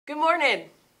Good morning,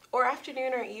 or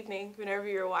afternoon, or evening, whenever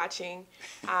you're watching.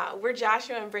 We're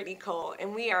Joshua and Brittany Cole,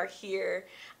 and we are here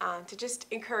to just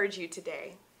encourage you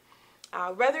today.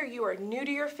 Whether you are new to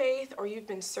your faith or you've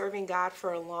been serving God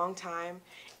for a long time,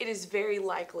 it is very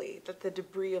likely that the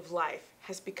debris of life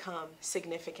has become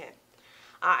significant.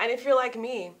 And if you're like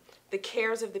me, the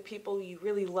cares of the people you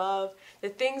really love, the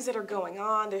things that are going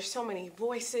on, there's so many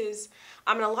voices.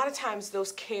 And a lot of times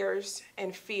those cares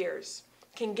and fears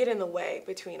can get in the way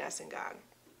between us and God.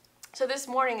 So this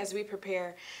morning, as we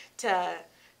prepare to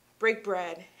break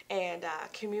bread and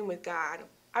commune with God,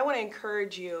 we want to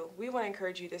encourage you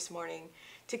this morning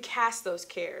to cast those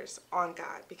cares on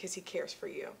God because He cares for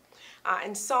you.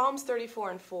 In Psalms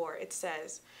 34:4, it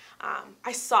says,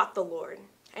 I sought the Lord,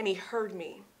 and He heard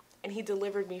me, and He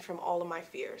delivered me from all of my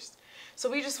fears. So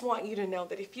we just want you to know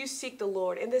that if you seek the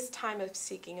Lord in this time of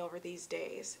seeking over these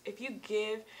days, if you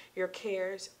give your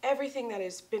cares, everything that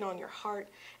has been on your heart,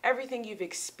 everything you've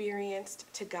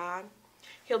experienced to God,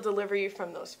 He'll deliver you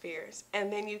from those fears.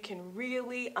 And then you can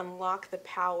really unlock the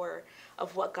power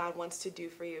of what God wants to do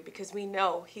for you because we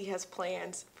know He has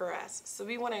plans for us. So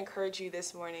we want to encourage you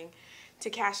this morning to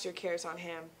cast your cares on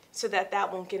Him so that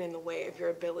that won't get in the way of your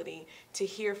ability to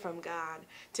hear from God,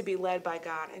 to be led by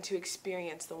God, and to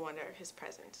experience the wonder of His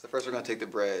presence. So first we're going to take the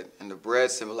bread, and the bread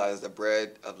symbolizes the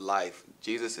bread of life.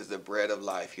 Jesus is the bread of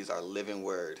life. He's our living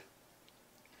word.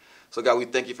 So God, we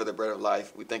thank you for the bread of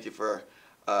life. We thank you for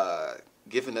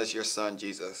giving us your son,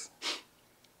 Jesus.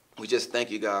 We just thank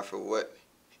you, God, for what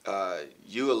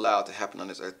you allowed to happen on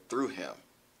this earth through him.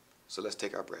 So let's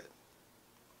take our bread.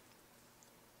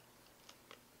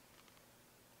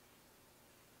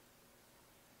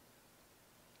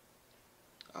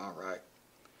 All right.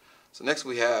 So next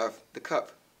we have the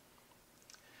cup.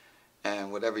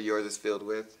 And whatever yours is filled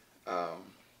with,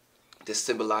 this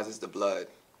symbolizes the blood.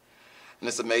 And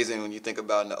it's amazing when you think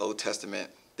about in the Old Testament,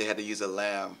 they had to use a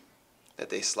lamb that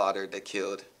they slaughtered, they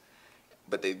killed.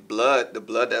 But the blood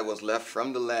that was left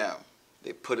from the lamb,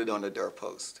 they put it on the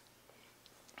doorpost.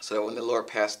 So that when the Lord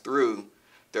passed through,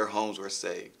 their homes were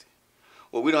saved.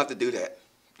 Well, we don't have to do that.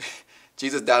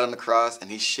 Jesus died on the cross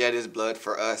and He shed His blood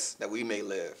for us that we may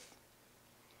live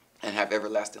and have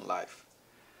everlasting life.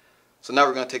 So now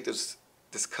we're going to take this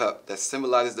cup that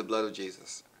symbolizes the blood of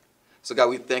Jesus. So God,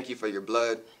 we thank you for your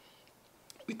blood.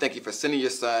 We thank you for sending your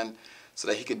son so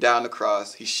that He could die on the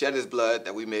cross. He shed His blood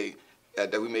that we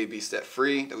may be set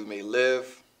free, that we may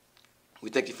live.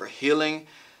 We thank you for healing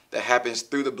that happens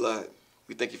through the blood.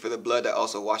 We thank you for the blood that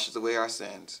also washes away our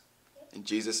sins. In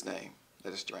Jesus' name,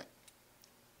 let us drink.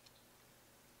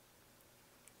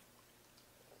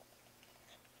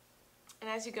 And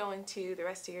as you go into the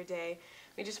rest of your day,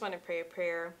 we just want to pray a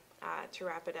prayer to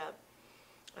wrap it up.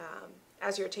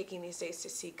 As you're taking these days to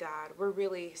seek God, we're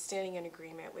really standing in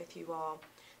agreement with you all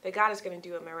that God is going to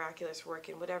do a miraculous work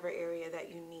in whatever area that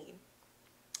you need.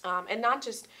 And not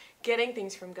just getting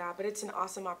things from God, but it's an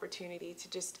awesome opportunity to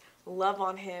just love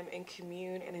on Him and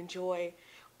commune and enjoy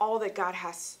all that God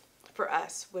has for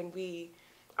us when we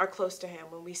are close to Him,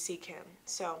 when we seek Him.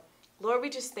 So, Lord, we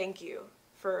just thank you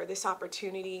for this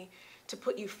opportunity to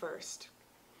put you first,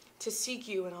 to seek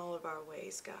you in all of our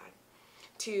ways, God,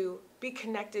 to be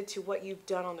connected to what you've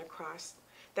done on the cross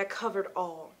that covered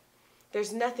all.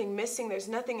 There's nothing missing. There's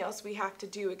nothing else we have to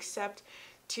do except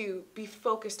to be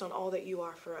focused on all that you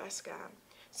are for us, God.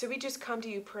 So we just come to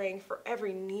you praying for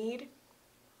every need,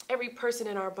 every person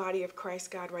in our body of Christ,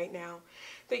 God, right now,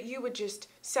 that you would just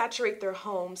saturate their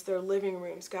homes, their living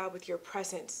rooms, God, with your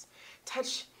presence.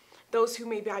 Touch those who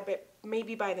may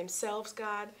be by themselves,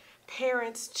 God,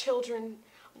 parents, children.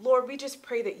 Lord, we just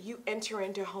pray that you enter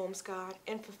into homes, God,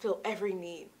 and fulfill every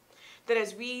need. That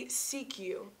as we seek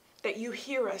you, that you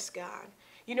hear us, God.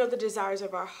 You know the desires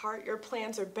of our heart. Your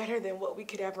plans are better than what we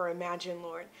could ever imagine,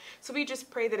 Lord. So we just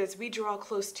pray that as we draw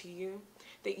close to you,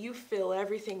 that you fill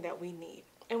everything that we need.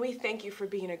 And we thank you for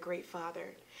being a great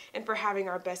Father and for having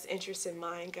our best interests in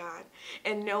mind, God,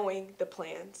 and knowing the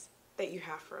plans that you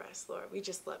have for us, Lord. We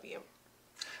just love you.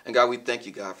 And God, we thank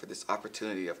you, God, for this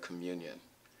opportunity of communion,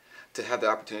 to have the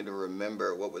opportunity to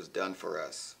remember what was done for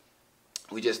us.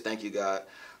 We just thank you, God,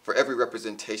 for every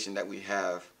representation that we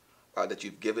have, that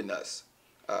you've given us.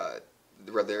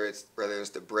 Whether it's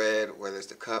the bread, whether it's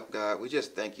the cup, God, we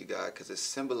just thank you, God, because it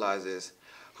symbolizes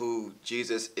who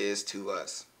Jesus is to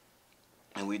us.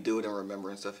 And we do it in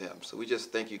remembrance of him. So we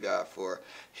just thank you, God, for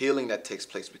healing that takes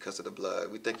place because of the blood.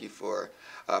 We thank you for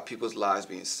people's lives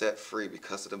being set free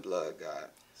because of the blood, God.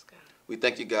 Yes, God. We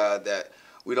thank you, God, that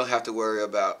we don't have to worry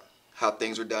about how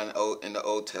things were done in the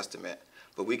Old Testament,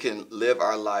 but we can live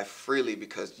our life freely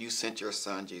because you sent your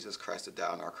son, Jesus Christ, to die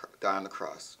on the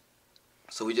cross.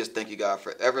 So we just thank you, God,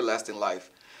 for everlasting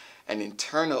life and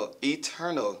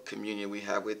eternal communion we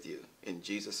have with you. In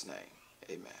Jesus' name,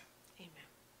 amen. Amen.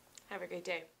 Have a great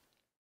day.